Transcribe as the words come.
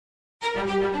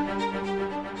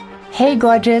Hey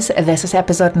gorgeous, this is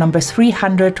episode number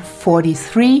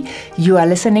 343. You are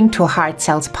listening to Heart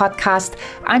Sells Podcast.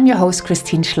 I'm your host,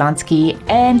 Christine Schlonski,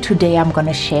 and today I'm going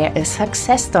to share a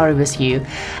success story with you.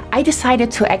 I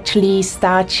decided to actually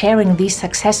start sharing these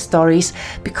success stories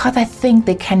because I think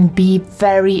they can be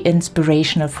very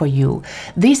inspirational for you.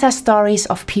 These are stories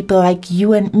of people like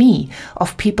you and me,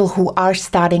 of people who are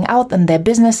starting out in their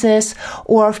businesses,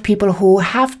 or of people who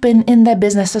have been in their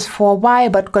businesses for a while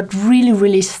but got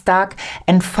really stuck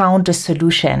and found a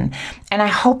solution. And I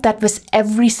hope that with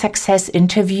every success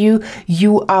interview,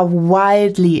 you are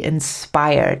wildly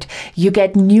inspired. You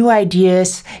get new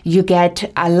ideas, you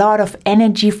get a lot of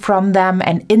energy from them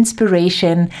and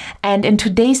inspiration. And in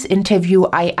today's interview,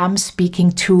 I am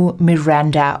speaking to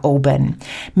Miranda Oben.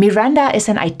 Miranda is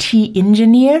an IT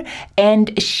engineer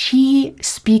and she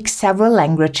speaks several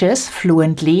languages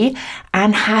fluently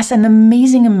and has an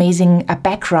amazing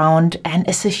background and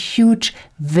is a huge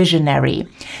visionary.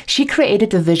 She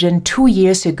created a vision 2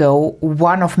 years ago,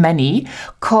 one of many,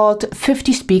 called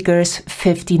 50 Speakers,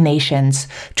 50 Nations,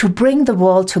 to bring the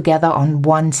world together on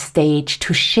one stage,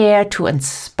 to share, to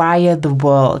inspire the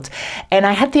world. And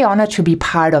I had the honor to be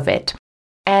part of it.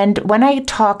 And when I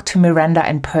talked to Miranda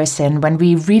in person, when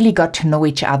we really got to know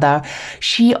each other,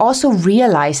 she also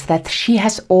realized that she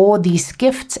has all these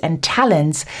gifts and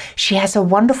talents. She has a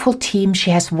wonderful team. She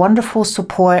has wonderful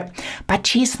support, but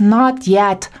she's not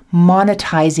yet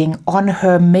monetizing on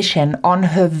her mission, on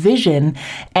her vision.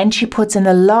 And she puts in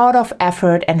a lot of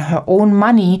effort and her own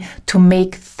money to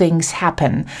make things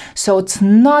happen. So it's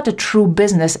not a true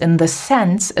business in the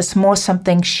sense, it's more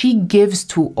something she gives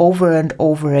to over and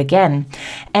over again.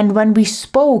 And when we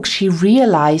spoke, she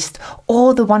realized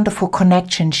all the wonderful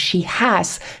connections she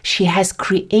has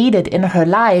created in her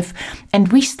life.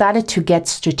 And we started to get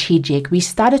strategic. We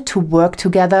started to work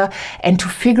together and to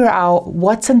figure out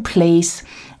what's in place.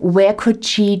 Where could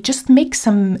she just make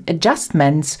some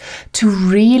adjustments to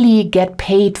really get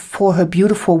paid for her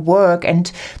beautiful work and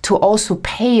to also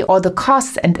pay all the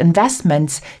costs and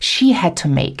investments she had to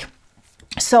make?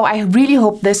 So I really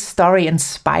hope this story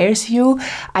inspires you.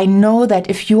 I know that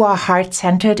if you are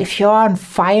heart-centered, if you're on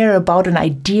fire about an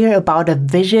idea, about a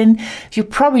vision, you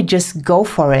probably just go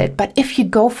for it. But if you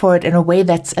go for it in a way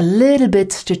that's a little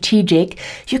bit strategic,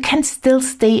 you can still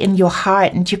stay in your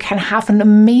heart and you can have an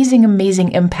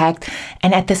amazing impact.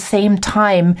 And at the same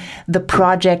time, the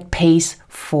project pays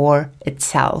for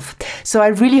itself. So I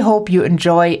really hope you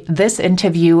enjoy this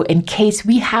interview. In case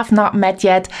we have not met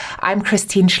yet, I'm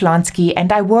Christine Schlonski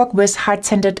and I work with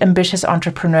heart-centered, ambitious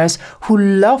entrepreneurs who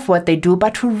love what they do,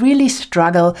 but who really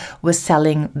struggle with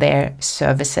selling their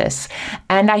services.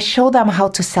 And I show them how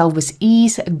to sell with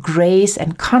ease, grace,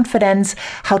 and confidence,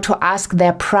 how to ask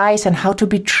their price and how to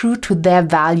be true to their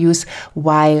values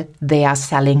while they are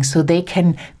selling so they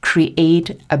can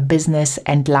create a business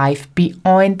and life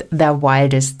beyond their wildest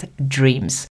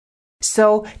dreams.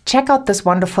 So check out this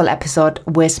wonderful episode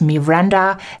with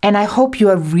Miranda, and I hope you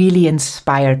are really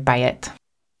inspired by it.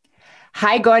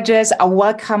 Hi, gorgeous.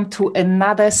 Welcome to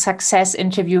another success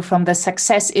interview from the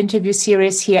Success Interview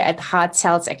Series here at Heart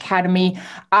Sells Academy.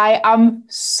 I am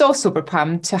so super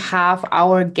pumped to have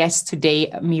our guest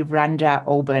today, Miranda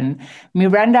Oben.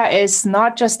 Miranda is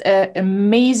not just an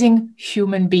amazing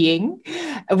human being,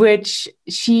 which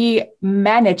she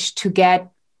managed to get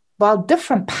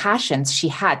different passions she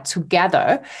had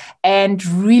together and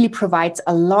really provides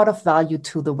a lot of value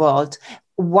to the world.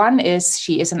 One is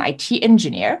she is an IT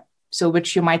engineer, so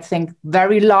which you might think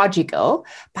very logical,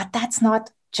 but that's not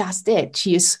just it.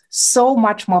 She is so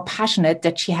much more passionate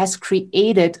that she has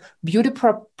created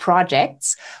beautiful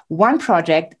projects. One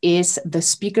project is the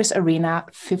Speakers Arena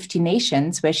 50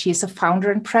 Nations, where she is a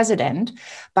founder and president,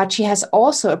 but she has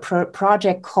also a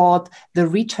project called the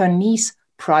Returnees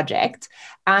Project.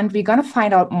 And we're going to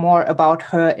find out more about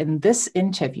her in this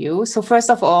interview. So first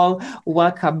of all,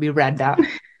 welcome, Miranda.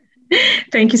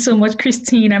 Thank you so much,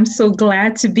 Christine. I'm so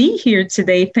glad to be here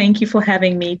today. Thank you for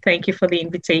having me. Thank you for the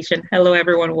invitation. Hello,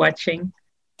 everyone watching.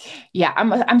 Yeah,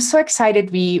 I'm so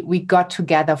excited we got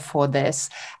together for this.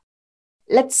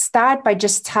 Let's start by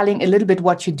just telling a little bit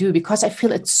what you do, because I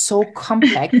feel it's so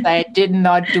complex that I did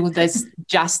not do this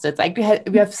justice. Like we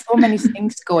have so many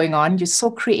things going on. You're so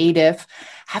creative,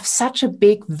 have such a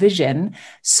big vision.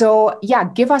 So yeah,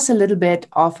 give us a little bit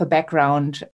of a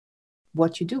background,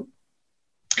 what you do.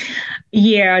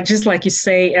 Yeah, just like you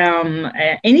say,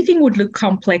 anything would look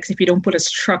complex if you don't put a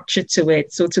structure to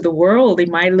it. So to the world, it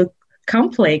might look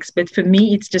complex, but for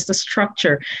me, it's just a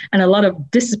structure and a lot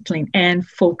of discipline and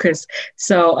focus.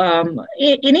 So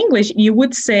in English, you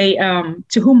would say,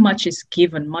 to whom much is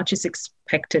given, much is expected.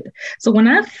 unexpected. So when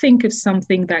I think of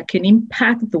something that can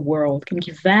impact the world, can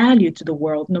give value to the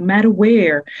world, no matter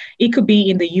where, it could be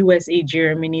in the USA,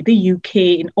 Germany, the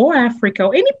UK, or Africa,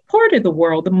 or any part of the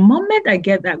world, the moment I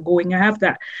get that going, I have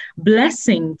that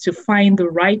blessing to find the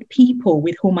right people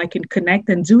with whom I can connect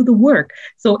and do the work.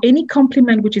 So any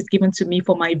compliment which is given to me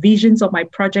for my visions or my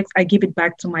projects, I give it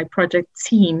back to my project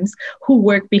teams who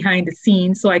work behind the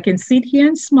scenes, so I can sit here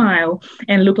and smile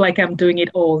and look like I'm doing it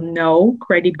all. No,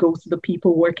 credit goes to the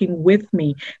people working with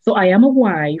me. So I am a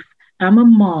wife, I'm a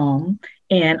mom,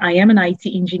 and I am an IT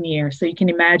engineer. So you can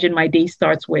imagine my day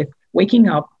starts with waking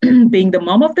up, being the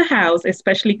mom of the house,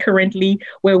 especially currently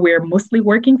where we're mostly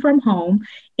working from home.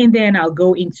 And then I'll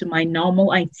go into my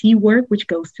normal IT work, which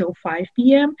goes till 5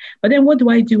 p.m. But then what do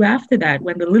I do after that?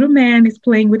 When the little man is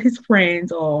playing with his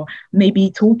friends or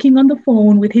maybe talking on the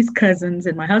phone with his cousins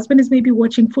and my husband is maybe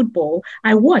watching football,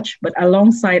 I watch, but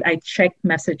alongside I check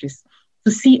messages to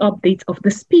see updates of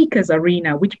the Speakers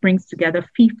Arena, which brings together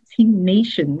 15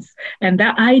 nations. And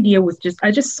that idea was I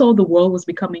just saw the world was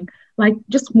becoming like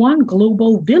just one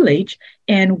global village.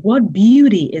 And what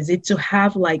beauty is it to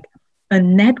have like a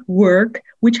network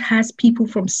which has people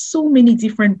from so many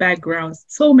different backgrounds,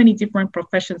 so many different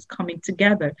professions coming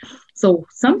together. So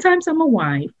sometimes I'm a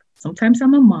wife, sometimes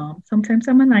I'm a mom, sometimes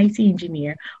I'm an IT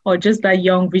engineer, or just that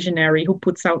young visionary who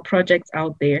puts out projects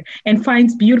out there and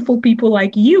finds beautiful people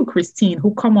like you, Christine,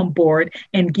 who come on board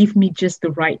and give me just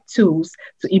the right tools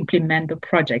to implement the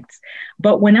projects.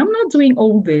 But when I'm not doing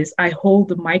all this, I hold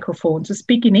the microphone to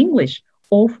speak in English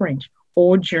or French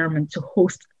or German to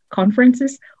host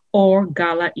conferences or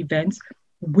gala events,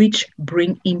 which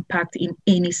bring impact in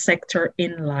any sector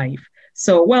in life.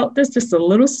 So, well, that's just a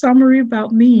little summary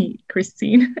about me,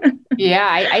 Christine. Yeah,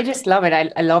 I just love it.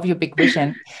 I love your big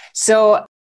vision. So,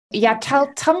 yeah, tell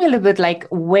me a little bit, like,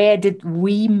 where did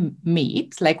we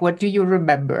meet? Like, what do you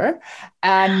remember?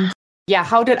 And yeah,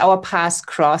 how did our paths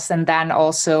cross? And then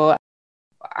also,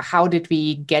 how did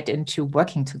we get into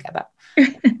working together?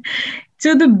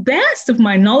 To the best of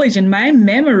my knowledge and my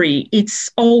memory,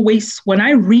 it's always when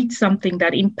I read something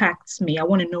that impacts me, I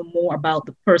want to know more about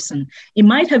the person. It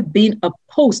might have been a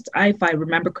post, if I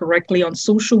remember correctly, on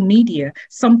social media,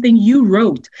 something you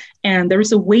wrote. And there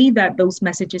is a way that those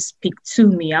messages speak to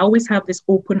me. I always have this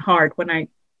open heart when I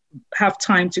have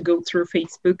time to go through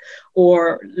Facebook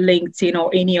or LinkedIn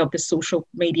or any of the social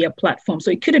media platforms.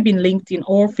 So it could have been LinkedIn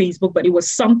or Facebook, but it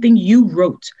was something you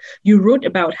wrote. You wrote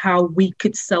about how we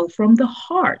could sell from the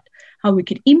heart, how we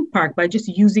could impact by just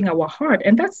using our heart.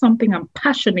 And that's something I'm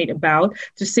passionate about,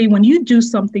 to say when you do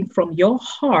something from your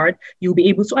heart, you'll be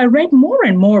able to. I read more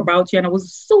and more about you, and I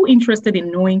was so interested in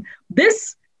knowing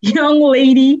this young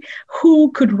lady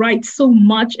who could write so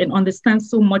much and understand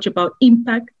so much about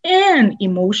impact and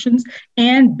emotions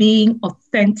and being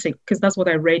authentic, because that's what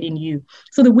I read in you.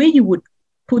 So the way you would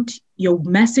put your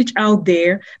message out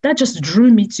there, that just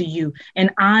drew me to you.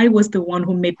 And I was the one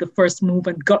who made the first move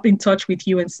and got in touch with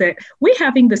you and said, we're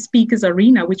having the Speakers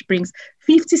Arena, which brings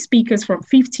 50 speakers from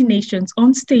 50 nations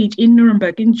on stage in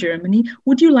Nuremberg in Germany.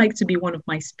 Would you like to be one of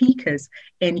my speakers?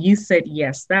 And you said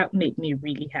yes. That made me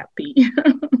really happy.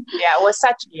 Yeah, it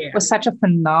was such a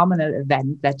phenomenal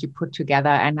event that you put together.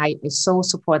 And I so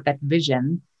support that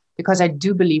vision, because I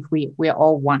do believe we're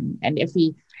all one. And if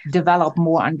we develop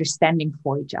more understanding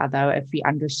for each other, if we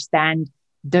understand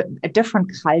a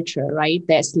different culture, right,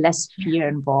 there's less fear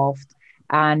involved.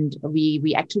 And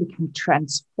we actually can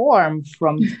transform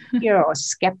from fear or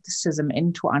skepticism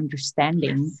into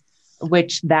understanding,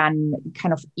 which then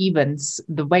kind of evens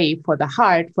the way for the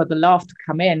heart, for the love to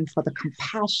come in, for the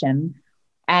compassion,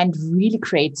 and really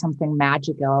create something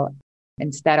magical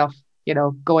instead of,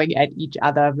 going at each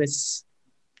other with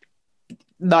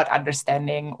not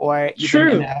understanding or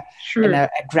even in an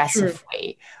aggressive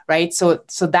way, right? So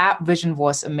that vision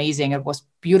was amazing. It was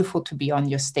beautiful to be on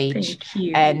your stage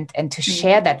and to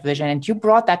share that vision. And you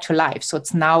brought that to life. So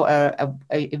it's now a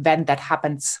event that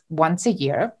happens once a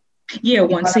year. Yeah,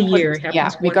 once a year.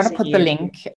 We're going to put the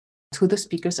link to the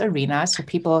Speakers Arena so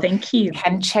people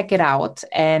can check it out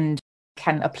and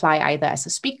can apply either as a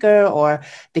speaker or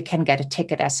they can get a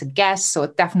ticket as a guest. So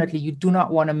definitely you do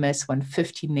not want to miss when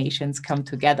 50 nations come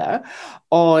together,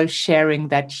 all sharing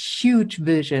that huge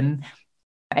vision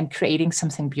and creating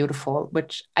something beautiful,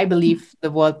 which I believe the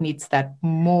world needs that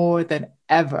more than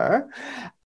ever,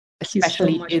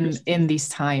 especially in these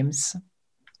times.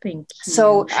 Thank you.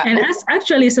 So, and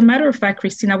as a matter of fact,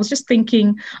 Christine, I was just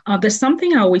thinking, there's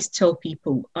something I always tell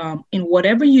people, in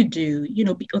whatever you do,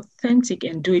 be authentic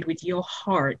and do it with your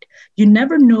heart. You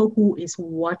never know who is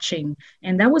watching.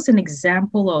 And that was an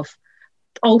example of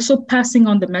also passing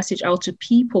on the message out to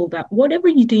people that whatever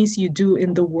it is you do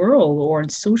in the world or on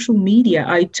social media,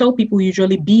 I tell people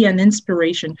usually be an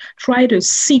inspiration. Try to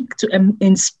seek to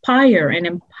inspire and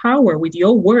empower with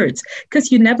your words,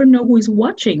 because you never know who is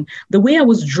watching. The way I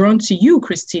was drawn to you,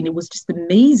 Christine, it was just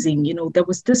amazing. There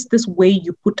was this way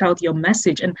you put out your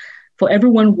message. And for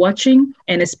everyone watching,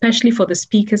 and especially for the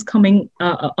speakers coming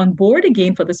on board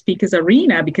again for the Speakers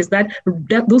Arena, because that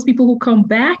those people who come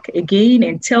back again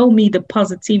and tell me the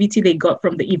positivity they got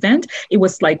from the event, it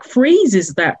was like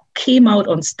phrases that came out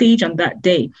on stage on that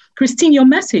day. Christine, your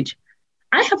message.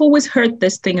 I have always heard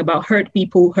this thing about hurt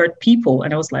people.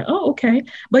 And I was like, oh, okay.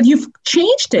 But you've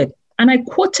changed it. And I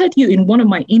quoted you in one of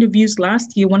my interviews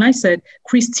last year when I said,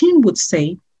 Christine would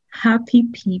say, happy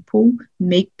people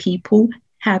make people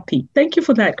happy. Thank you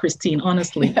for that, Christine,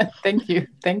 honestly. Yeah, thank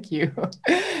you.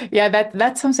 Yeah,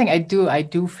 that's something I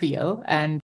do feel.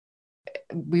 And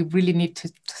we really need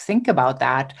to think about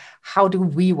that. How do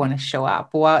we want to show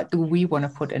up? What do we want to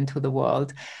put into the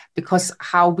world? Because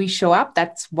how we show up,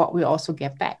 that's what we also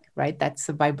get back, right? That's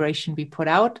the vibration we put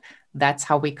out. That's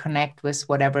how we connect with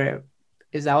whatever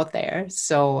is out there.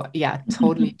 So yeah,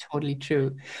 totally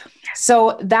true.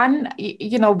 So then,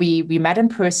 we met in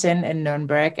person in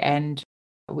Nuremberg and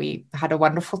we had a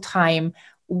wonderful time.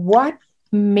 What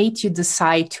made you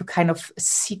decide to kind of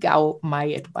seek out my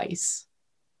advice?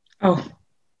 Oh,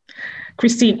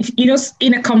 Christine,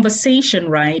 in a conversation,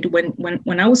 right?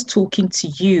 When I was talking to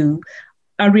you,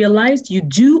 I realized you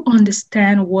do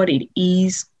understand what it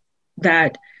is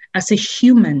that as a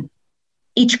human,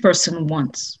 each person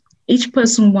wants. Each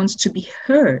person wants to be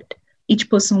heard. Each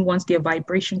person wants their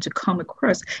vibration to come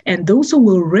across, and those who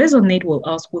will resonate with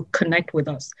us will connect with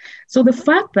us. So the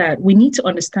fact that we need to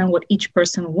understand what each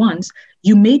person wants,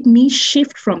 you made me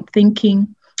shift from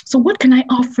thinking, so what can I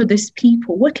offer these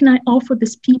people? What can I offer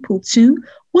these people to?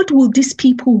 What will these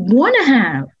people want to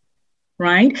have?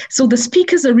 Right? So the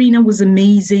Speakers Arena was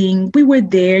amazing. We were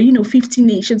there, 50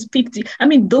 nations, 50. I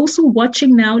mean, those who are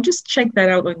watching now, just check that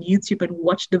out on YouTube and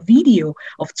watch the video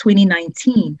of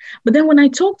 2019. But then when I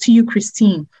talked to you,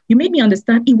 Christine, you made me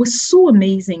understand it was so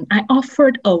amazing. I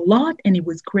offered a lot and it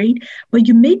was great, but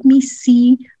you made me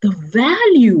see the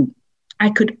value I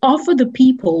could offer the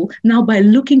people now by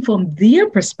looking from their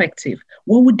perspective.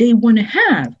 What would they want to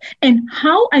have? And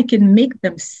how I can make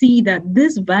them see that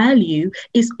this value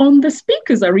is on the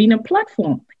Speakers Arena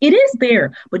platform. It is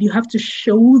there, but you have to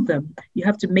show them. You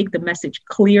have to make the message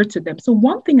clear to them. So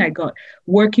one thing I got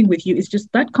working with you is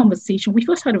just that conversation. We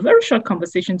first had a very short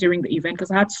conversation during the event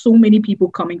because I had so many people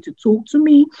coming to talk to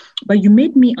me, but you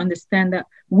made me understand that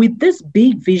with this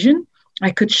big vision,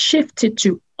 I could shift it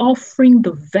to offering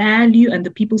the value and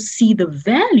the people see the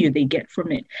value they get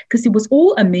from it, because it was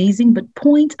all amazing, but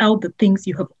point out the things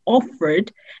you have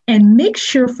offered and make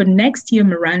sure for next year,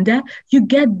 Miranda, you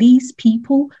get these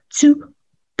people to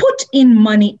put in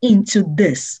money into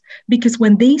this, because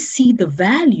when they see the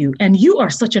value, and you are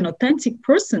such an authentic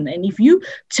person, and if you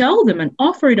tell them and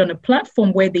offer it on a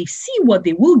platform where they see what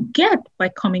they will get by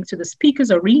coming to the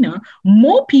Speakers Arena,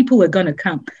 more people are going to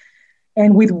come.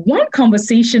 And with one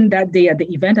conversation that day at the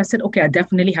event, I said, okay, I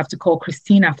definitely have to call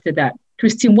Christine after that.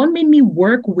 Christine, what made me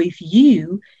work with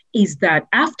you is that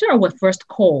after our first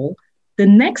call, the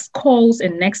next calls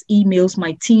and next emails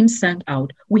my team sent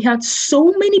out, we had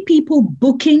so many people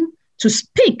booking to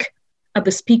speak at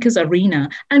the Speakers Arena.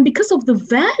 And because of the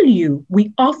value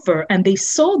we offer, and they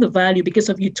saw the value because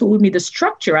of you told me the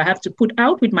structure I have to put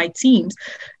out with my teams.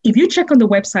 If you check on the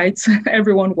websites,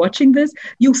 everyone watching this,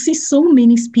 you'll see so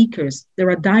many speakers. There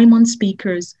are diamond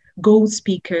speakers, gold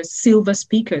speakers, silver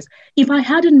speakers. If I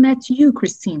hadn't met you,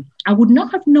 Christine, I would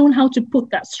not have known how to put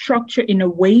that structure in a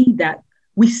way that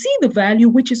we see the value,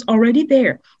 which is already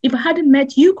there. If I hadn't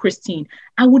met you, Christine,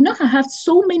 I would not have had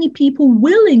so many people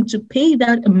willing to pay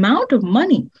that amount of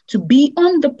money to be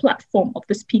on the platform of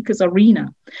the Speakers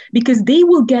Arena, because they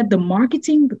will get the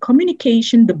marketing, the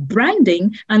communication, the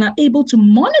branding, and are able to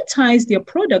monetize their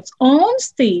products on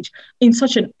stage in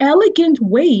such an elegant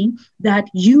way that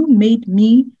you made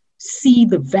me see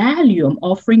the value I'm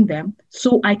offering them,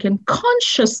 so I can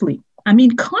consciously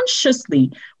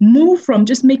move from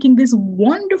just making these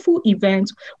wonderful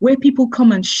events where people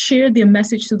come and share their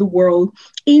message to the world,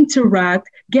 interact,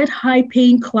 get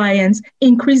high-paying clients,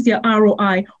 increase their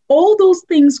ROI. All those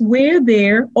things were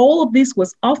there. All of this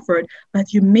was offered,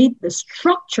 but you made the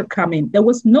structure come in. There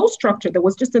was no structure. There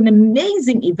was just an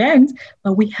amazing event,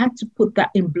 but we had to put that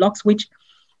in blocks, which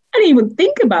I didn't even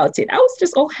think about it. I was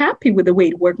just all happy with the way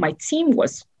it worked. My team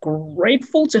was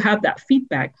grateful to have that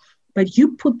feedback. But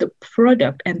you put the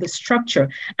product and the structure.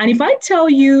 And if I tell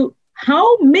you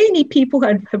how many people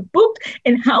have booked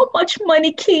and how much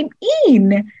money came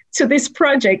in to this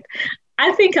project.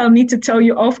 I think I'll need to tell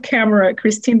you off camera,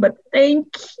 Christine, but thank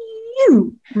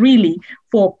you really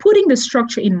for putting the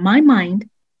structure in my mind,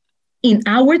 in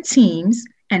our teams,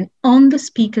 and on the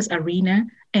speakers arena.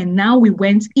 And now we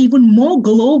went even more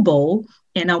global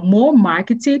and are more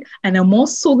marketed and are more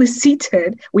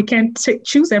solicited. We can't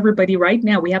choose everybody right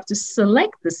now. We have to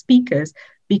select the speakers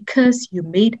because you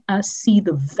made us see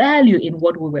the value in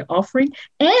what we were offering,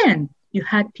 and you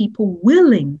had people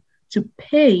willing to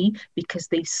pay because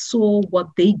they saw what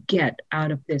they get out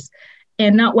of this.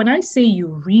 And now when I say you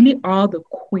really are the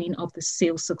queen of the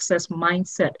sales success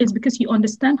mindset, it's because you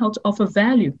understand how to offer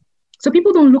value. So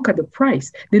people don't look at the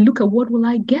price. They look at what will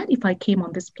I get if I came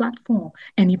on this platform?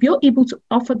 And if you're able to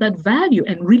offer that value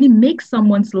and really make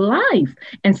someone's life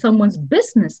and someone's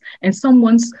business and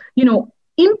someone's,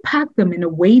 impact them in a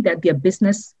way that their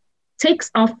business takes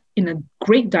off in a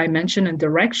great dimension and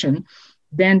direction,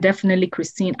 then definitely,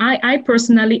 Christine, I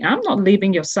personally, I'm not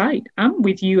leaving your side. I'm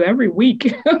with you every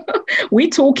week. We're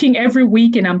talking every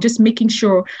week, and I'm just making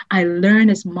sure I learn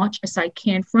as much as I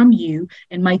can from you.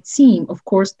 And my team, of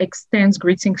course, extends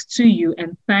greetings to you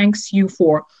and thanks you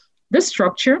for the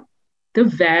structure, the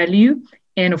value,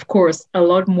 and of course, a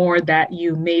lot more that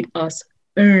you made us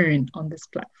earn on this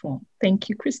platform. Thank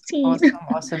you, Christine.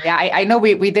 Awesome. Yeah, I know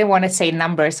we didn't want to say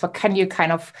numbers, but can you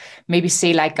kind of maybe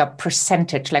say like a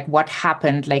percentage, like what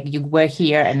happened, like you were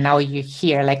here and now you're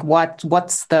here, like what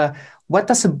does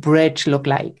a bridge look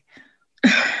like?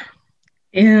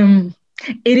 It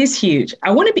is huge.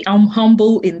 I want to be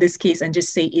humble in this case and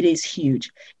just say it is huge.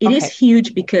 It is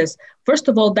huge because, first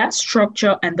of all, that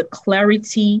structure and the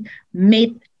clarity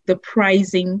made the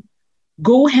pricing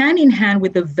go hand in hand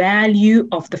with the value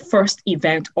of the first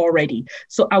event already.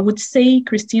 So I would say,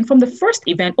 Christine, from the first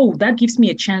event, that gives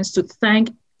me a chance to thank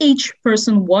each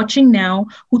person watching now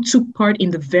who took part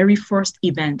in the very first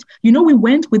event. We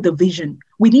went with the vision.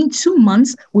 Within 2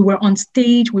 months, we were on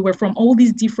stage. We were from all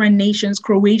these different nations,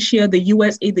 Croatia, the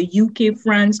USA, the UK,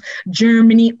 France,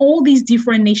 Germany, all these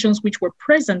different nations which were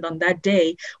present on that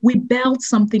day. We built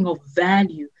something of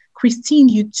value. Christine,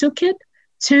 you took it,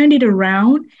 turned it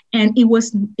around, and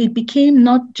it became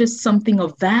not just something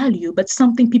of value, but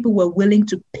something people were willing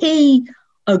to pay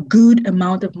a good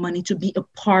amount of money to be a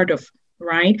part of,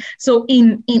 right? So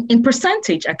in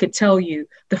percentage, I could tell you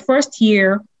the first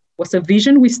year was a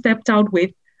vision we stepped out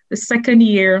with. The second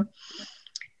year,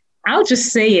 I'll just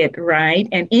say it, right?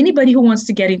 And anybody who wants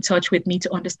to get in touch with me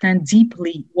to understand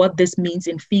deeply what this means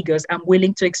in figures, I'm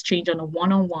willing to exchange on a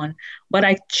one-on-one. But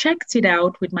I checked it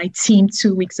out with my team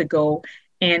 2 weeks ago,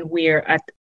 and we're at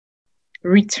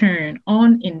return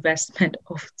on investment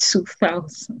of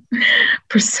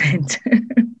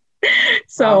 2,000%.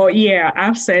 So yeah,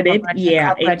 I've said it.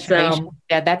 Yeah,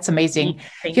 that's amazing.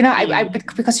 I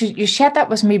because you shared that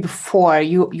with me before.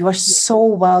 You are so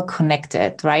well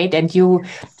connected, right? And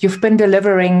you've been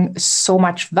delivering so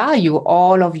much value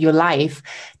all of your life.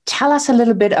 Tell us a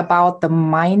little bit about the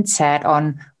mindset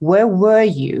on where were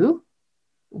you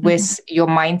with your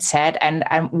mindset and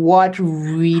what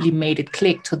really made it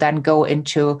click to then go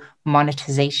into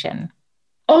monetization?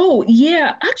 Oh,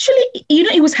 yeah. Actually,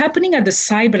 it was happening at the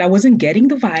side, but I wasn't getting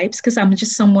the vibes because I'm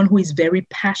just someone who is very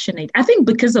passionate. I think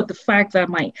because of the fact that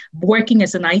my working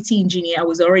as an IT engineer, I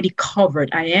was already covered.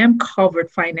 I am covered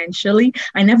financially.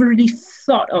 I never really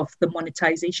thought of the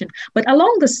monetization. But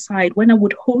along the side, when I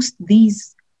would host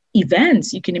these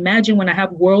events, you can imagine when I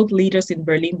have world leaders in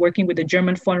Berlin working with the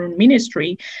German Foreign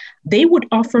Ministry, they would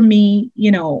offer me,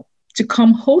 to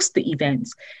come host the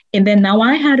events. And then now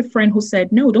I had a friend who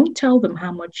said, no, don't tell them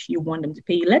how much you want them to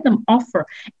pay. Let them offer.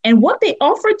 And what they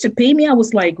offered to pay me, I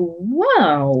was like,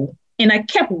 wow. And I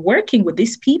kept working with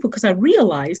these people because I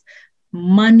realized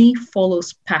money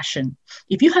follows passion.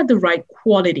 If you had the right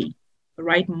quality, the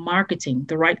right marketing,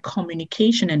 the right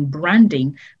communication and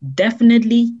branding,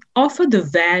 definitely offer the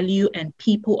value and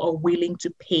people are willing to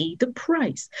pay the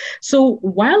price. So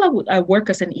while I work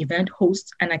as an event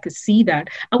host and I could see that,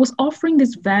 I was offering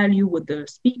this value with the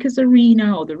speakers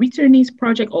arena or the returnees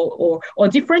project or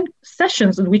different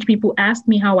sessions in which people asked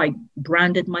me how I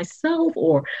branded myself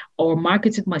or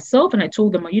marketed myself. And I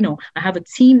told them, I have a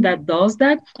team that does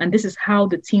that. And this is how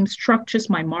the team structures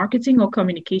my marketing or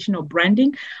communication or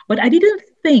branding. But I didn't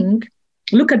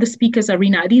look at the speakers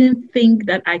arena. I didn't think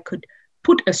that I could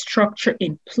put a structure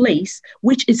in place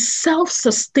which is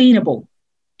self-sustainable.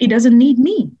 It doesn't need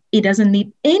me. It doesn't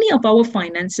need any of our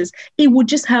finances. It would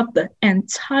just have the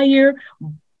entire,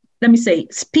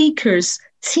 speakers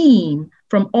team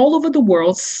from all over the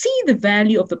world see the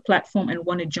value of the platform and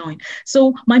want to join.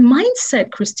 So my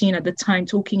mindset, Christine, at the time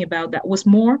talking about that was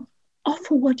more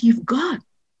offer what you've got.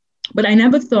 But I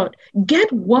never thought get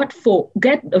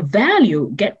a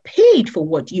value, get paid for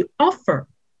what you offer.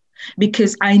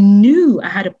 Because I knew I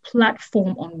had a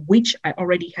platform on which I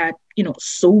already had,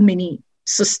 so many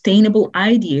sustainable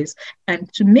ideas.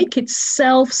 And to make it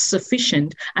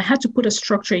self-sufficient, I had to put a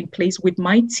structure in place with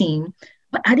my team.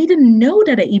 But I didn't know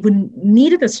that I even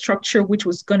needed a structure which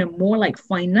was going to more like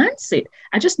finance it.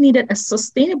 I just needed a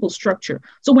sustainable structure.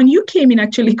 So when you came in,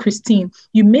 actually, Christine,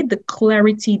 you made the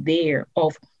clarity there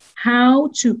of how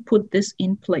to put this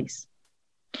in place,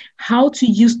 how to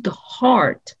use the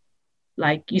heart,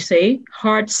 like you say,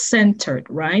 heart-centered,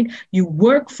 right? You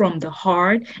work from the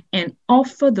heart and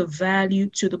offer the value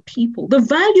to the people. The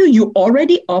value you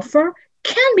already offer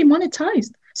can be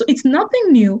monetized. So it's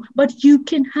nothing new, but you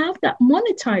can have that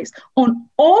monetized on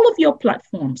all of your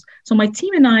platforms. So my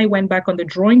team and I went back on the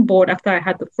drawing board after I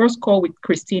had the first call with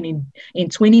Christine in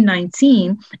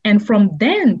 2019. And from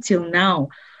then till now,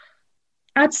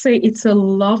 I'd say it's a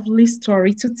lovely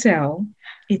story to tell.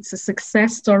 It's a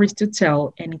success story to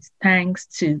tell. And it's thanks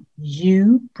to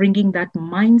you bringing that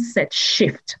mindset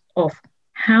shift of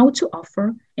how to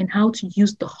offer and how to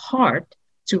use the heart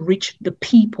to reach the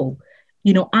people.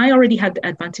 I already had the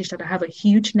advantage that I have a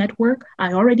huge network.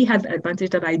 I already had the advantage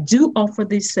that I do offer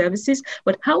these services,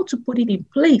 but how to put it in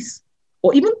place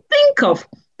or even think of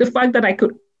the fact that I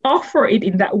could offer it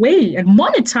in that way and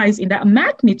monetize in that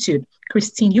magnitude.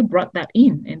 Christine, you brought that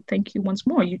in, and thank you once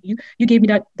more. You gave me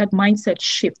that mindset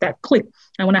shift, that click.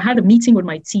 And when I had a meeting with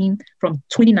my team from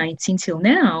 2019 till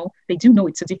now, they do know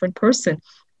it's a different person.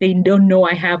 They don't know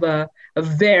I have a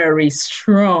very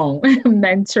strong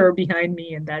mentor behind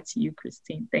me, and that's you,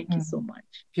 Christine. Thank you so much.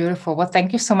 Beautiful. Well,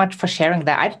 thank you so much for sharing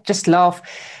that. I just love,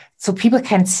 so people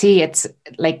can see it's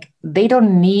like they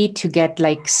don't need to get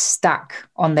like stuck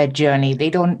on their journey. They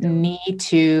don't need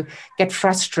to get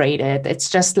frustrated.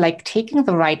 It's just like taking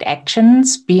the right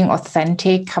actions, being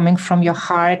authentic, coming from your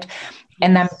heart,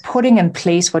 and then putting in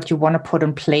place what you want to put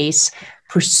in place,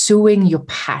 pursuing your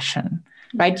passion.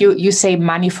 Right? You say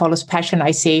money follows passion.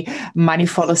 I say money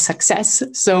follows success.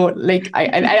 So like,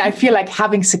 I feel like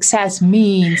having success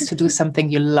means to do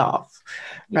something you love,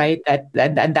 right?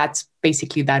 And that's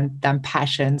basically then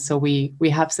passion. So we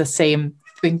have the same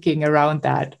thinking around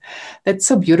that. That's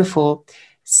so beautiful.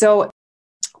 So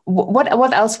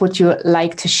what else would you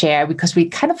like to share? Because we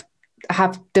kind of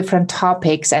have different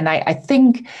topics. And I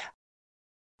think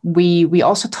we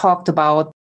also talked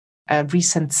about a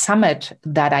recent summit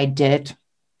that I did.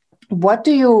 What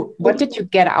did you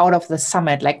get out of the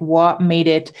summit? Like, what made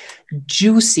it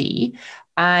juicy,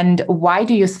 and why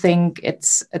do you think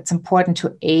it's important to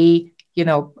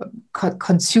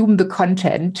consume the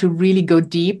content, to really go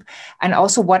deep, and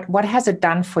also what has it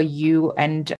done for you,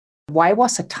 and why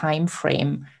was the time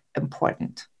frame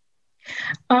important?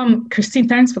 Christine,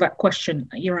 thanks for that question.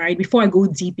 You're right. Before I go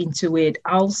deep into it,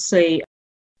 I'll say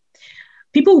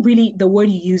people really, the word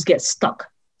you use, get stuck.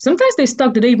 Sometimes they're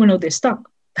stuck. They don't even know they're stuck.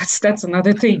 That's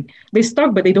another thing. They're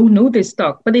stuck, but they don't know they're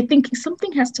stuck. But they're thinking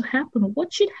something has to happen.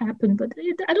 What should happen? But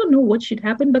I don't know what should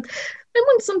happen. But I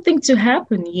want something to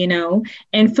happen,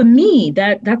 And for me,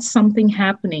 that's something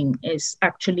happening is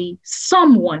actually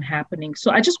someone happening.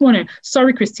 So I just want to,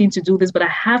 sorry, Christine, to do this, but I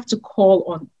have to call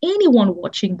on anyone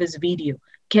watching this video.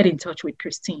 Get in touch with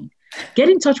Christine. Get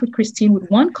in touch with Christine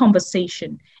with one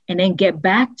conversation, and then get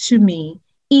back to me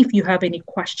if you have any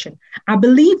question. I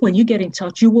believe when you get in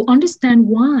touch, you will understand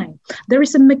why. There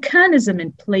is a mechanism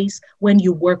in place when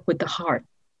you work with the heart.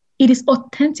 It is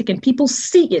authentic and people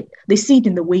see it. They see it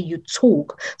in the way you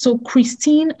talk. So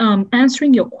Christine,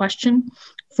 answering your question,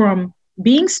 from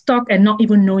being stuck and not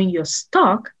even knowing you're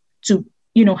stuck to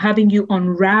having you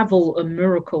unravel a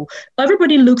miracle.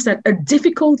 Everybody looks at a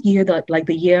difficult year, that like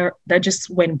the year that just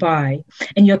went by,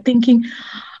 and you're thinking,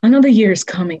 another year is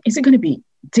coming. Is it going to be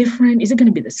different? Is it going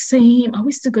to be the same? Are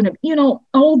we still going to,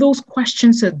 all those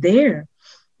questions are there.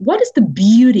 What is the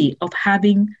beauty of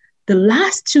having the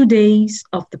last 2 days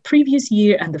of the previous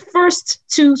year and the first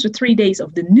 2 to 3 days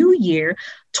of the new year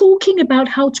talking about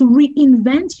how to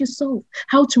reinvent yourself,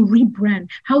 how to rebrand,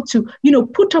 how to,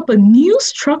 put up a new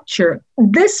structure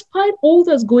despite all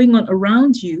that's going on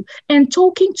around you, and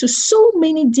talking to so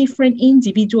many different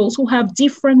individuals who have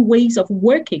different ways of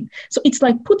working. So it's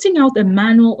like putting out a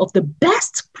manual of the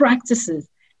best practices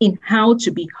in how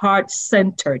to be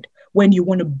heart-centered when you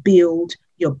want to build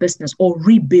your business or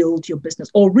rebuild your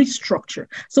business or restructure.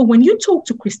 So when you talk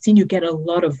to Christine, you get a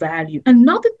lot of value.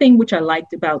 Another thing which I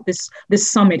liked about this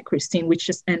summit, Christine, which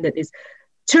just ended, is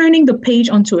turning the page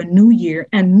onto a new year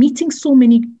and meeting so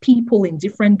many people in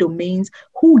different domains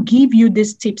who give you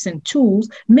these tips and tools,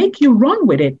 make you run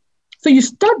with it. So you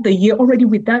start the year already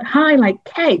with that high, like,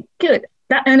 hey, good.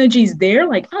 That energy is there,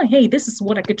 like, oh, hey, this is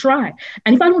what I could try.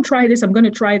 And if I don't try this, I'm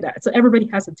going to try that. So everybody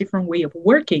has a different way of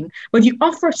working, but you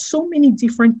offer so many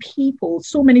different people,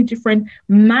 so many different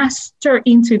master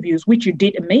interviews, which you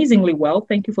did amazingly well.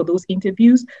 Thank you for those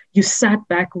interviews. You sat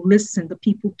back, listened, the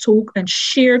people talk and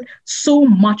shared so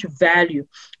much value.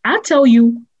 I tell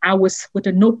you, I was with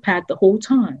a notepad the whole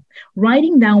time,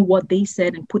 writing down what they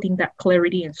said and putting that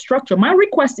clarity and structure. My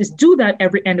request is do that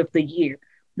every end of the year.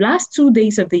 Last 2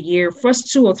 days of the year, first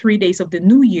 2 or 3 days of the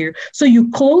new year. So you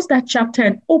close that chapter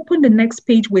and open the next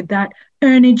page with that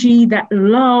energy, that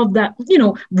love, that,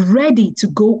 ready to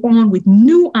go on with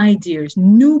new ideas,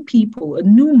 new people, a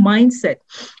new mindset.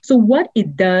 So what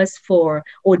it does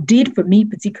did for me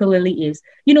particularly is,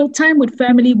 time with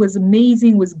family was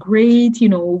amazing, was great.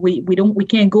 We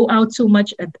can't go out so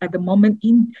much at the moment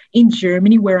in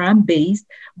Germany where I'm based,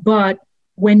 but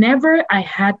whenever I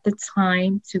had the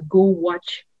time to go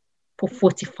watch for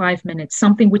 45 minutes,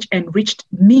 something which enriched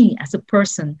me as a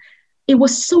person, it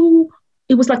was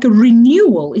like a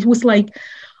renewal. It was like,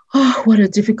 oh, what a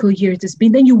difficult year it has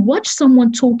been. Then you watch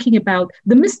someone talking about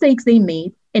the mistakes they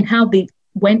made and how they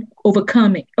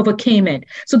overcame it.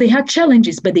 So they had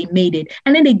challenges, but they made it.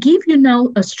 And then they give you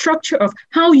now a structure of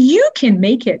how you can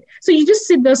make it. So you just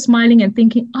sit there smiling and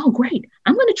thinking, oh, great,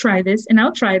 I'm going to try this and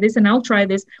I'll try this and I'll try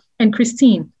this. And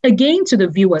Christine, again, to the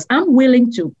viewers, I'm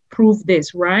willing to prove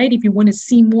this, right? If you want to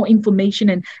see more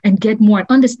information and get more and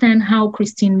understand how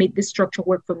Christine made this structure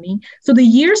work for me. So the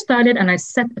year started and I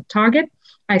set a target.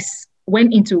 I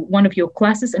went into one of your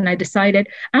classes and I decided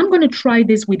I'm going to try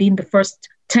this within the first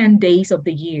 10 days of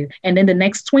the year. And then the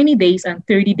next 20 days and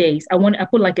 30 days, I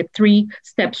put like a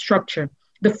 3-step structure.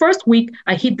 The first week,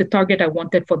 I hit the target I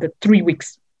wanted for the 3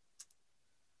 weeks,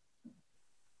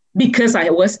 because I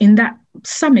was in that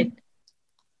summit.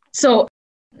 So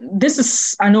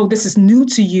I know this is new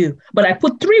to you, but I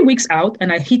put 3 weeks out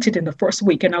and I hit it in the first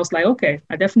week. And I was like, okay,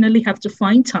 I definitely have to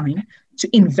find time to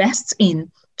invest in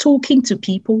talking to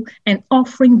people and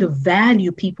offering the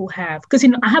value people have. Because,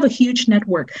 I have a huge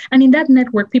network, and in that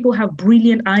network, people have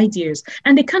brilliant ideas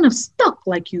and they kind of stuck,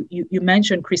 like you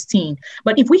mentioned, Christine.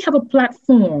 But if we have a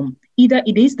platform, either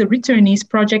it is the Returnees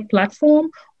Project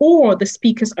platform or the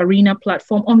Speakers Arena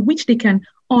platform on which they can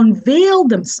unveil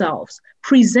themselves,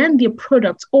 present their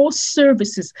products or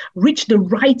services, reach the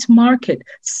right market,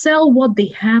 sell what they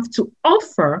have to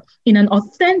offer in an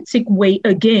authentic way.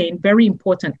 Again, very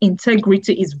important.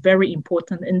 Integrity is very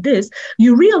important in this.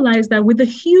 You realize that with the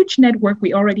huge network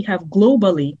we already have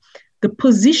globally, the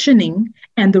positioning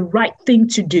and the right thing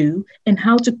to do and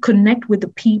how to connect with the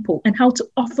people and how to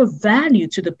offer value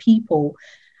to the people.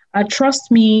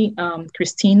 Trust me,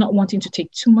 Christine, not wanting to take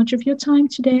too much of your time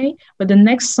today, but the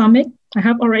next summit, I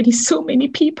have already so many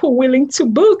people willing to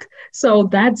book. So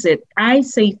that's it. I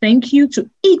say thank you to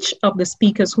each of the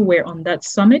speakers who were on that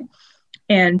summit,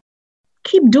 and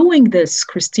keep doing this,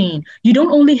 Christine. You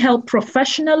don't only help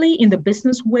professionally in the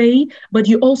business way, but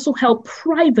you also help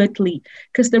privately,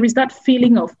 because there is that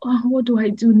feeling of, oh, what do I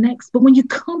do next? But when you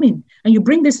come in and you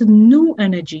bring this new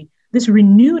energy, this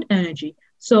renewed energy.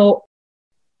 So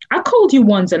I called you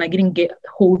once and I didn't get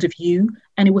hold of you,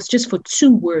 and it was just for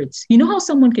 2 words. You know how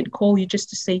someone can call you just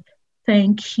to say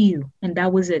thank you, and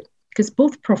that was it. Because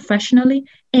both professionally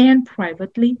and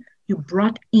privately, you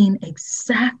brought in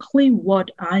exactly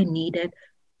what I needed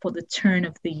for the turn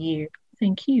of the year.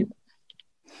 Thank you.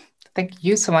 Thank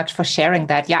you so much for sharing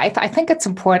that. Yeah, I think it's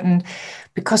important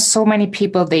because so many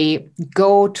people, they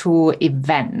go to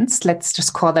events, let's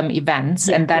just call them events,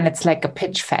 and then it's like a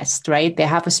pitch fest, right? They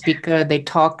have a speaker, they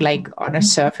talk like on a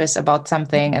surface about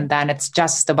something, and then it's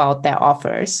just about their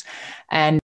offers.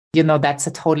 And, that's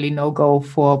a totally no-go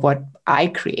for what I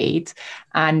create.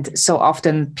 And so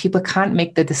often people can't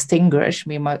make the distinguish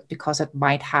because it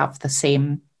might have the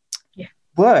same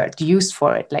word used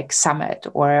for it, like summit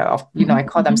or, I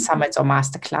call them summits or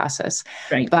master classes.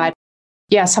 Right. But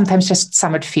yeah, sometimes just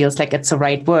summit feels like it's the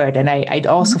right word. And I'd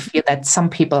also feel that some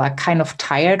people are kind of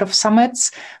tired of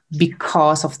summits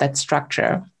because of that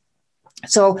structure.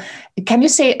 So can you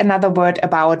say another word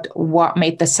about what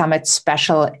made the summit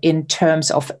special in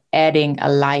terms of adding a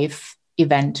live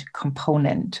event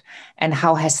component, and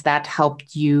how has that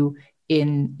helped you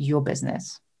in your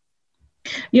business?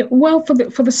 Yeah, well, for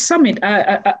the summit,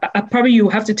 I probably you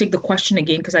have to take the question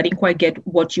again because I didn't quite get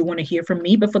what you want to hear from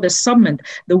me. But for the summit,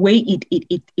 the way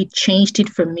it changed it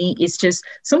for me is just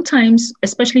sometimes,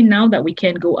 especially now that we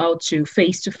can go out to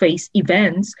face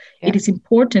events, it is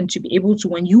important to be able to,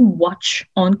 when you watch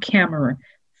on camera,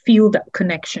 feel that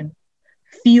connection,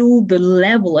 feel the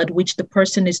level at which the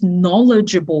person is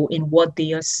knowledgeable in what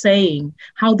they are saying,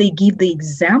 how they give the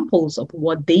examples of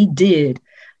what they did,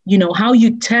 how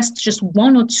you test just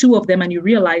one or two of them and you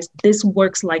realize this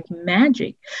works like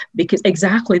magic. Because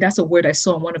exactly, that's a word I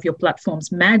saw on one of your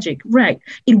platforms, magic, right?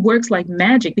 It works like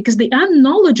magic because they are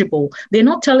knowledgeable. They're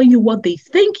not telling you what they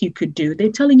think you could do. They're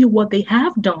telling you what they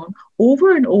have done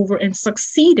over and over and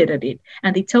succeeded at it.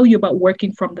 And they tell you about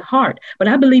working from the heart. But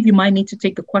I believe you might need to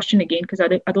take the question again because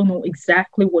I don't know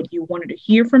exactly what you wanted to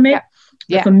hear from it.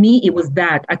 Yeah. For me, it was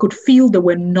that I could feel they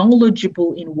were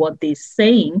knowledgeable in what they're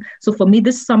saying. So for me,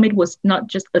 this summit was not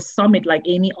just a summit like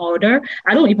any other.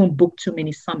 I don't even book too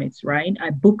many summits, right? I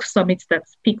book summits that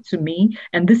speak to me.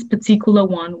 And this particular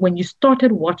one, when you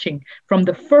started watching from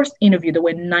the first interview, there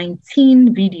were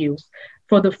 19 videos.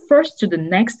 For the first to the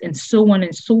next and so on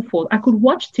and so forth, I could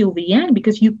watch till the end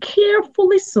because you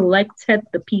carefully selected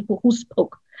the people who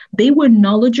spoke. They were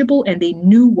knowledgeable and they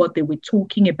knew what they were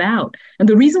talking about. And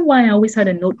the reason why I always had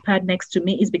a notepad next to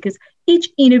me is because each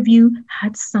interview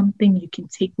had something you can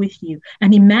take with you.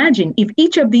 And imagine if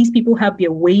each of these people have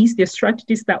their ways, their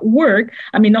strategies that work.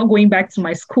 I mean, not going back to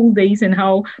my school days and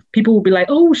how people will be like,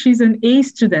 oh, she's an A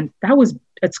student. That was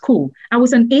at school. I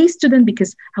was an A student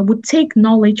because I would take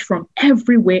knowledge from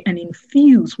everywhere and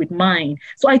infuse with mine.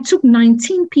 So I took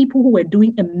 19 people who were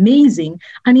doing amazing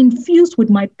and infused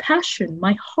with my passion,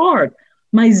 my heart,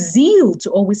 my zeal to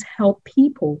always help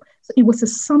people. So it was a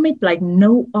summit like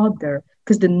no other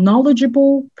because the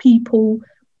knowledgeable people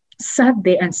sat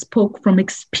there and spoke from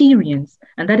experience.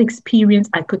 And that experience,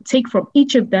 I could take from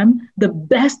each of them the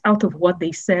best out of what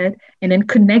they said and then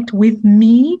connect with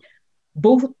me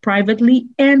both privately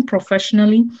and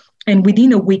professionally. And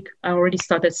within a week, I already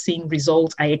started seeing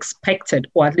results I expected,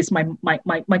 or at least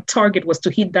my target was to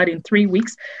hit that in 3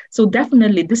 weeks. So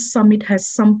definitely this summit has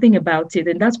something about it.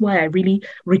 And that's why I really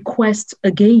request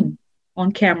again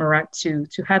on camera to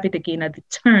have it again at the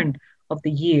turn of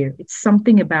the year. It's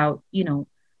something about,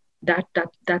 that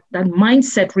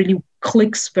mindset really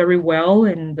clicks very well.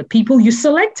 And the people you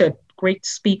selected, great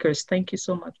speakers. Thank you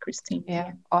so much, Christine.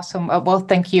 Yeah, awesome. Well,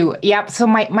 thank you. Yeah. So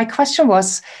my question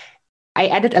was, I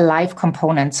added a live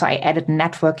component. So I added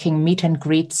networking meet and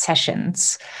greet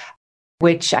sessions,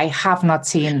 which I have not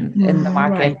seen in the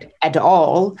market at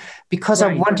all, because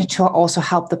I wanted to also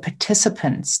help the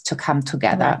participants to come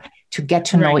together, to get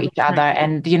to know each other.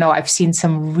 And, I've seen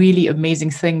some really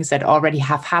amazing things that already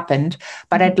have happened,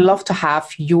 but I'd love to have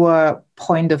your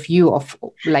point of view of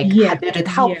how did it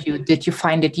help you? Did you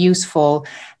find it useful?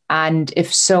 And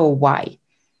if so, why?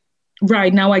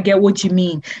 Right. Now I get what you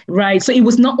mean. Right. So it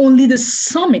was not only the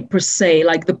summit per se,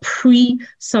 like the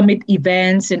pre-summit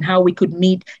events and how we could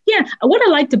meet. Yeah. What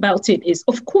I liked about it is,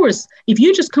 of course, if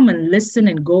you just come and listen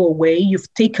and go away,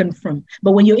 you've taken from.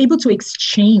 But when you're able to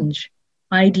exchange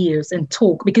ideas and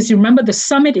talk, because you remember the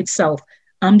summit itself,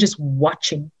 I'm just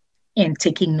watching and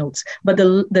taking notes. But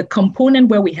the component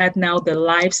where we had now the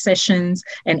live sessions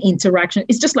and interaction,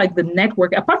 it's just like the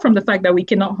network. Apart from the fact that we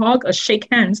cannot hug or shake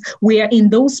hands, we are in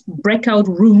those breakout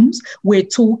rooms, we're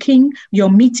talking, you're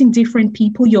meeting different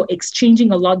people, you're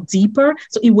exchanging a lot deeper.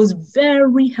 So it was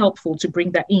very helpful to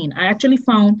bring that in. I actually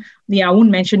found, I won't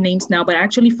mention names now, but I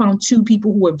actually found 2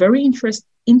 people who were very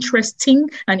interesting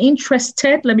and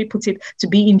interested, let me put it, to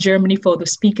be in Germany for the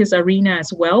speakers arena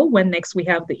as well when next we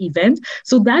have the event.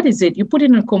 So that is it. You put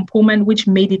in a component which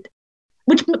made it,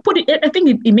 I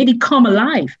think it made it come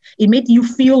alive. It made you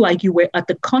feel like you were at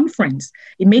the conference.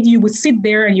 It made you would sit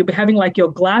there and you'd be having like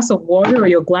your glass of water or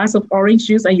your glass of orange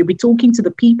juice and you'll be talking to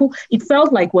the people. It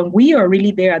felt like when we are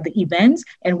really there at the event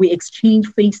and we exchange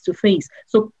face to face.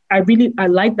 So I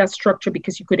like that structure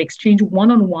because you could exchange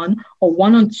one-on-one or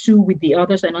one-on-two with the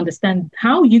others and understand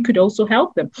how you could also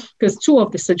help them. Because 2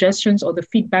 of the suggestions or the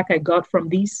feedback I got from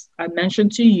these I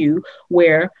mentioned to you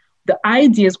were the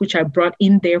ideas which I brought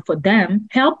in there for them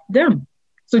helped them.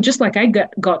 So just like I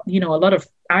got a lot of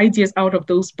ideas out of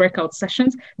those breakout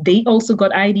sessions, they also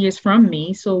got ideas from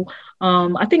me. So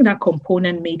I think that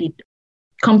component made it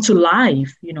come to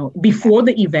life, before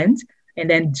the event and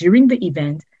then during the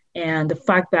event. And the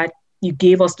fact that you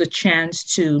gave us the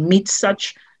chance to meet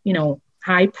such,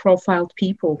 high profile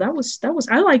people, that was,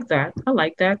 I like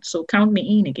that. So count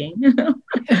me in again.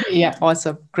 Yeah.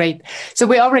 Awesome. Great. So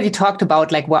we already talked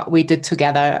about what we did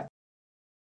together.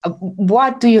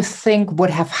 What do you think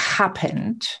would have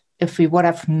happened if we would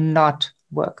have not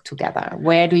worked together?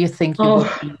 Where do you think you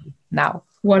would be now?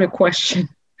 What a question.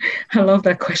 I love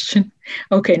that question.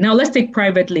 Okay, now let's take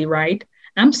privately, right?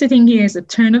 I'm sitting here as a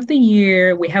turn of the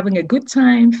year. We're having a good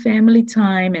time, family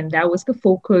time, and that was the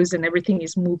focus, and everything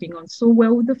is moving on so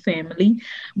well with the family.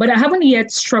 But I haven't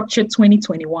yet structured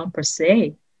 2021 per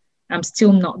se. I'm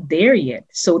still not there yet.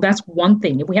 So that's one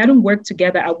thing. If we hadn't worked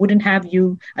together, I wouldn't have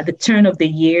you at the turn of the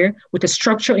year with a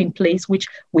structure in place, which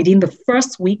within the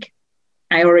first week,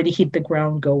 I already hit the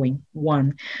ground going.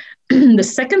 One. The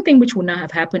second thing which would not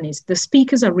have happened is the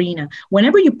speakers arena.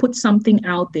 Whenever you put something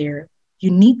out there, you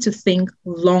need to think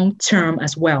long-term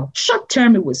as well.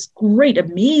 Short-term, it was great,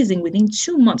 amazing. Within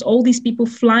 2 months, all these people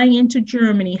flying into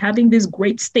Germany, having this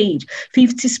great stage,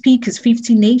 50 speakers,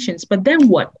 50 nations. But then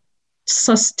what?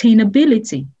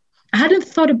 Sustainability. I hadn't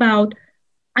thought about,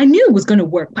 I knew it was going to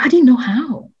work, but I didn't know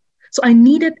how. So I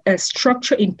needed a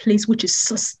structure in place which is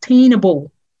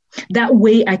sustainable. That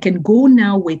way I can go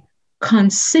now with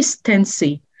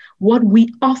consistency, what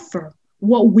we offer,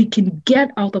 what we can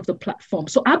get out of the platform.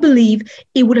 So I believe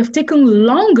it would have taken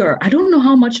longer. I don't know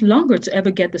how much longer to ever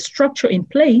get the structure in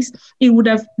place. It would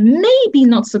have maybe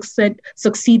not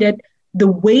succeeded the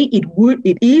way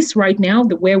it is right now,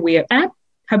 the way we're at.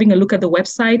 Having a look at the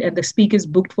website and the speakers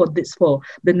booked for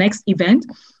the next event,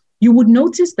 you would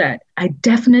notice that I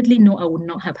definitely know I would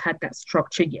not have had that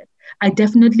structure yet. I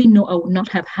definitely know I would not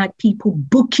have had people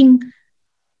booking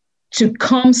to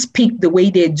come speak the way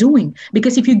they're doing.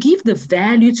 Because if you give the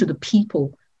value to the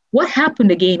people, what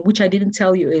happened again, which I didn't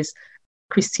tell you is,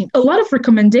 Christine, a lot of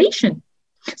recommendation.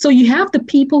 So you have the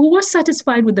people who are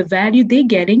satisfied with the value they're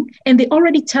getting, and they're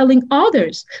already telling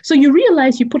others. So you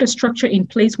realize you put a structure in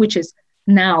place, which is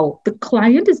now the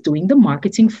client is doing the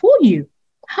marketing for you.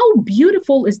 How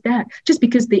beautiful is that? Just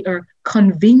because they are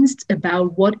convinced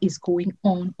about what is going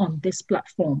on this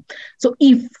platform. So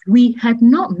if we had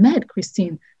not met,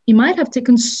 Christine, it might have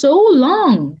taken so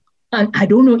long, and I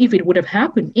don't know if it would have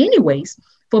happened anyways,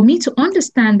 for me to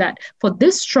understand that for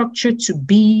this structure to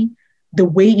be the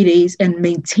way it is and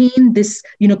maintain this,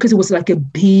 because it was like a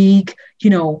big,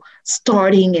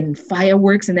 starting and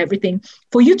fireworks and everything,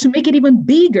 for you to make it even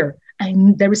bigger.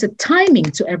 And there is a timing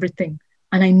to everything.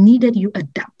 And I needed you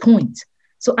at that point.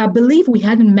 So I believe we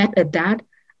hadn't met at that.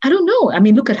 I don't know. I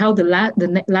mean, look at how the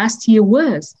last year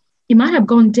was. It might have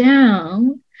gone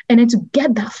down. And then to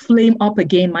get that flame up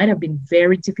again might have been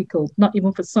very difficult, not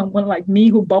even for someone like me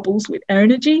who bubbles with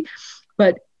energy.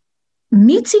 But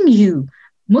meeting you,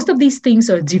 most of these things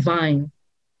are divine.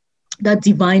 That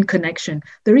divine connection.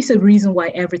 There is a reason why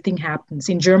everything happens.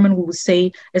 In German, we would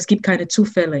say, es gibt keine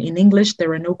Zufälle. In English,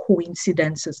 there are no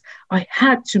coincidences. I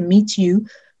had to meet you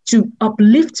to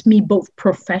uplift me both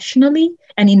professionally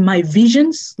and in my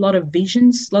visions, a lot of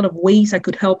ways I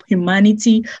could help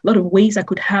humanity, a lot of ways I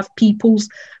could have people's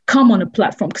come on a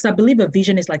platform. Because I believe a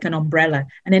vision is like an umbrella,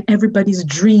 and then everybody's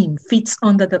dream fits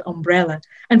under that umbrella.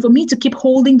 And for me to keep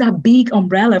holding that big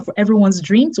umbrella for everyone's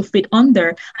dream to fit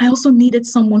under, I also needed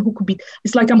someone who could be,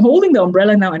 it's like I'm holding the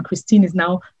umbrella now and Christine is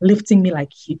now lifting me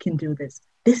like, you can do this.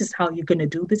 This is how you're going to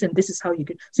do this. And this is how you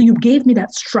can. So you gave me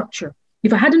that structure.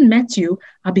 If I hadn't met you,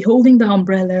 I'd be holding the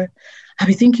umbrella. I'd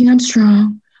be thinking I'm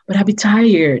strong, but I'd be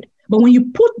tired. But when you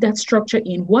put that structure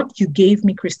in, what you gave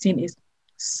me, Christine, is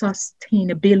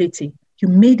sustainability. You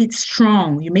made it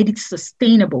strong. You made it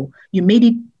sustainable. You made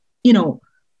it,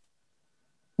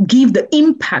 give the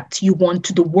impact you want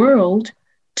to the world,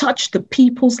 touch the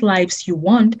people's lives you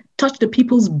want, touch the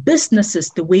people's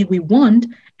businesses the way we want,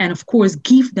 and of course,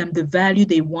 give them the value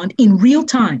they want in real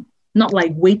time. Not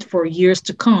like wait for years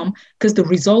to come, because the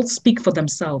results speak for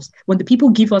themselves. When the people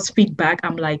give us feedback,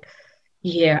 I'm like,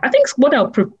 yeah, I think what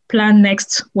I'll plan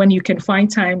next when you can find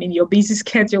time in your busy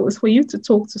schedule is for you to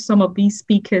talk to some of these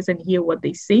speakers and hear what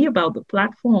they say about the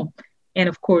platform. And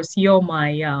of course, you're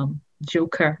my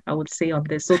joker, I would say, on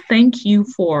this. So thank you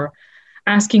for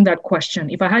asking that question.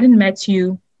 If I hadn't met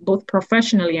you, both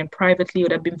professionally and privately, it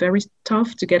would have been very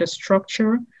tough to get a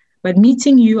structure. But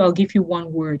meeting you, I'll give you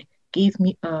one word. Gave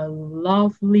me a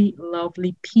lovely,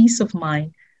 lovely peace of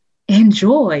mind and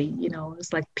joy.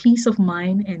 It's like peace of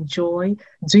mind and joy,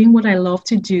 doing what I love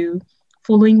to do,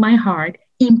 following my heart,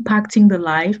 impacting the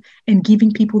life and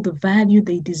giving people the value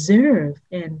they deserve.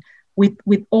 And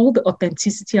with all the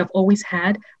authenticity I've always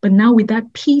had, but now with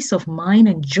that peace of mind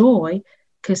and joy,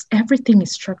 because everything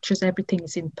is structured, everything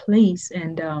is in place.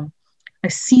 And I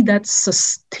see that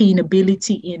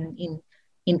sustainability in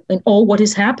all what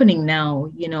is happening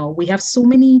now. We have so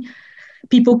many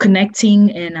people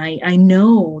connecting, and I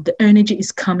know the energy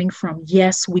is coming from,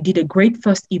 yes, we did a great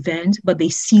first event, but they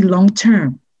see long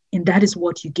term. And that is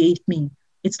what you gave me,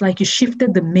 It's like you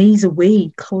shifted the maze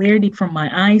away, cleared it from my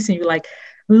eyes, and you're like,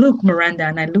 look, Miranda.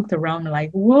 And I looked around and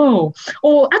like, whoa.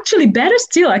 Or actually, better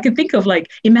still, I can think of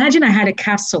like, imagine I had a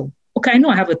castle. Okay, I know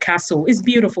I have a castle. It's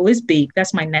beautiful. It's big.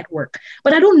 That's my network.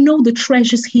 But I don't know the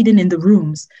treasures hidden in the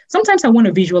rooms. Sometimes I want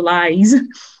to visualize.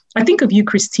 I think of you,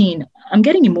 Christine. I'm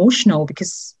getting emotional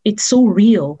because it's so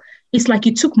real. It's like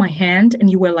you took my hand and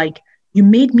you were like, you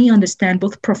made me understand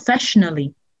both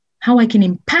professionally how I can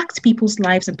impact people's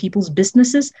lives and people's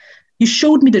businesses. You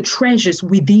showed me the treasures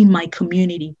within my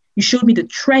community. You showed me the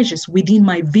treasures within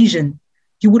my vision.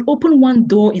 You would open one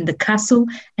door in the castle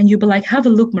and you'd be like, have a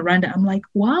look, Miranda. I'm like,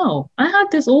 wow, I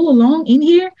had this all along in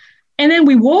here. And then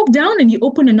we walk down and you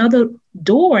open another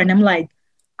door. And I'm like,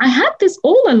 I had this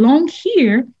all along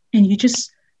here. And you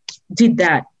just did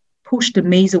that, pushed the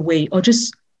maze away or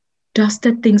just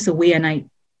dusted things away. And I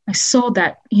saw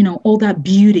that, all that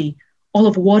beauty, all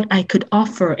of what I could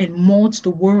offer and more to the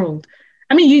world.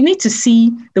 I mean, you need to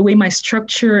see the way my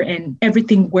structure and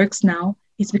everything works now.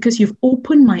 It's because you've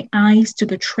opened my eyes to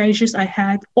the treasures I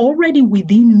had already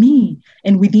within me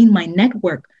and within my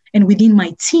network and within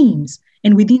my teams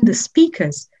and within the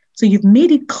speakers. So you've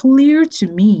made it clear to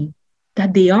me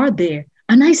that they are there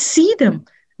and I see them.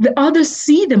 The others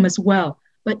see them as well.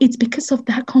 But it's because of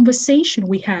that conversation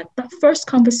we had, that first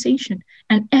conversation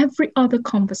and every other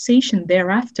conversation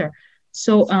thereafter.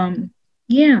 So,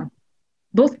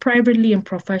 both privately and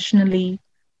professionally,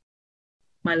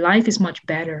 my life is much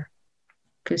better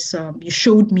because you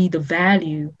showed me the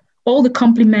value. All the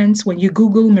compliments, when you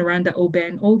Google Miranda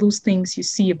Oben, all those things you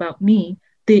see about me,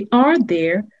 they are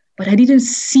there, but I didn't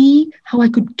see how I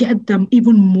could get them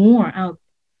even more out.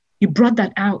 You brought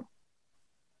that out.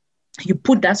 You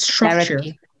put that structure,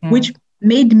 which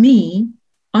made me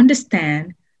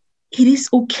understand it is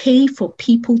okay for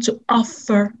people to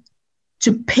offer,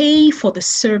 to pay for the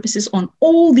services on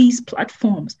all these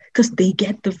platforms because they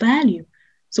get the value.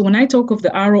 So when I talk of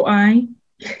the ROI,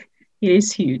 it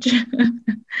is huge.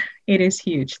 It is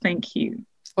huge. Thank you.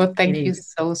 Well, thank you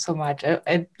so much.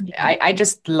 I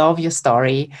just love your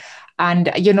story.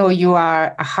 And, you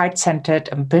are a heart-centered,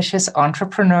 ambitious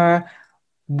entrepreneur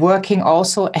working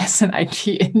also as an IT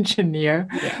engineer.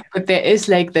 Yeah. But there is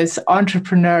like this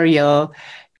entrepreneurial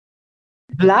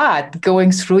blood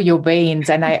going through your veins.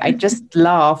 And I just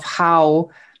love how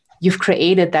you've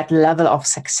created that level of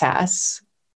success,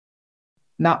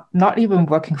 not even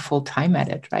working full time at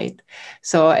it, right?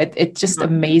 So it just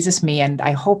amazes me. And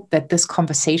I hope that this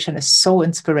conversation is so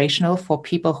inspirational for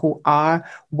people who are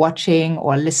watching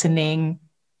or listening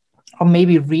or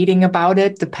maybe reading about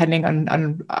it, depending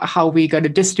on how we're going to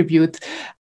distribute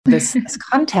this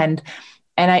content.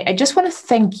 And I just want to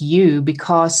thank you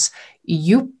because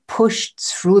you pushed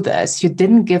through this. You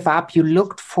didn't give up. You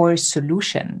looked for a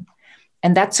solution.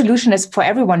 And that solution is for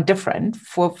everyone different.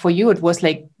 For you, it was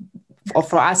like, or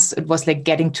for us, it was like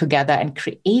getting together and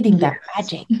creating that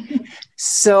magic.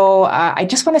 So I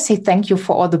just want to say thank you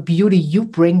for all the beauty you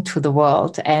bring to the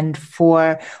world and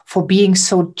for being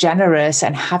so generous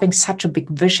and having such a big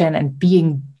vision and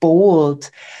being bold,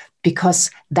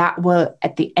 because that will,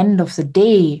 at the end of the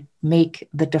day, make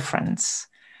the difference,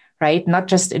 right? Not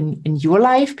just in your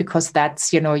life, because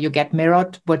that's, you get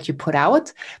mirrored what you put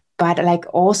out, but like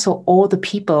also all the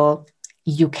people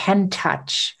you can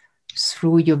touch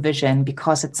through your vision,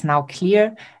 because it's now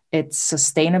clear, it's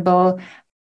sustainable,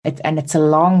 and it's a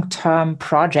long-term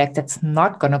project that's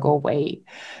not going to go away.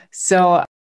 So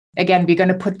again, we're going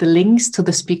to put the links to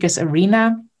the Speakers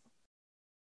Arena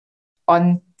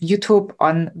on YouTube,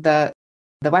 on the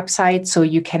website, so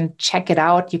you can check it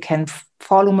out. You can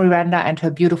follow Miranda and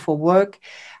her beautiful work.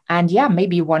 And yeah,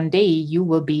 maybe one day you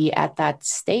will be at that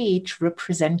stage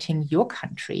representing your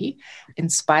country,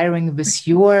 inspiring with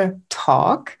your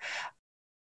talk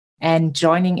and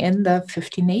joining in the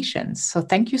 50 nations. So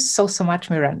thank you so much,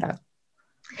 Miranda.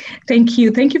 Thank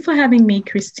you. Thank you for having me,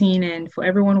 Christine. And for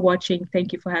everyone watching,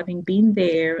 thank you for having been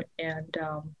there. And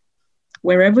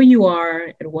wherever you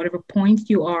are, at whatever point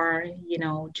you are,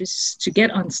 just to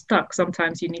get unstuck,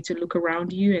 sometimes you need to look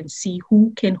around you and see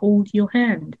who can hold your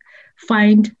hand.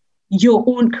 Find your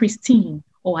own Christine,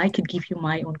 or I could give you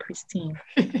my own Christine.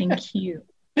 Thank you.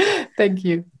 Thank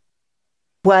you.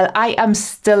 Well, I am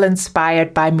still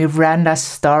inspired by Miranda's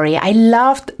story. I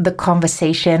loved the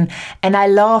conversation and I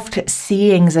loved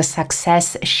seeing the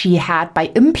success she had by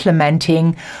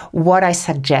implementing what I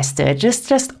suggested.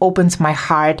 Just opens my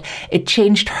heart. It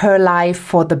changed her life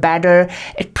for the better.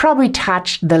 It probably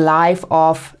touched the life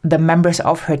of the members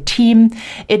of her team.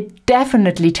 It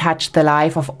definitely touched the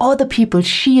life of all the people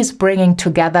she is bringing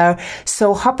together.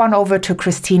 So hop on over to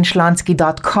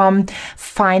christineschlonski.com,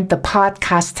 find the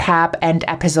podcast tab, and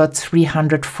episode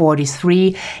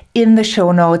 343. In the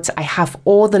show notes, I have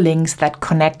all the links that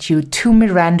connect you to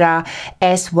Miranda,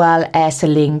 as well as a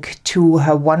link to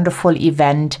her wonderful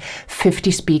event,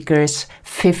 50 Speakers,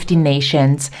 50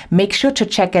 Nations. Make sure to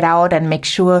check it out and make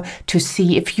sure to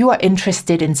see if you are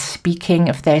interested in speaking,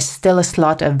 if there's still a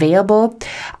slot available.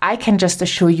 I can just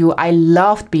assure you, I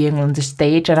loved being on the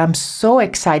stage, and I'm so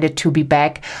excited to be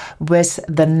back with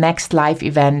the next live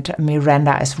event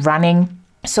Miranda is running.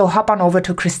 So hop on over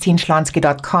to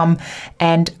christineschlonski.com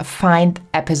and find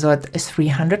episode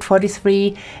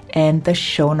 343 and the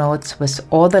show notes with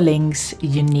all the links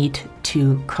you need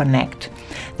to connect.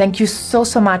 Thank you so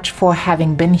much for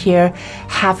having been here.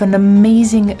 Have an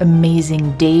amazing,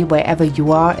 amazing day wherever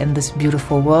you are in this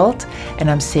beautiful world. And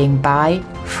I'm saying bye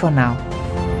for now.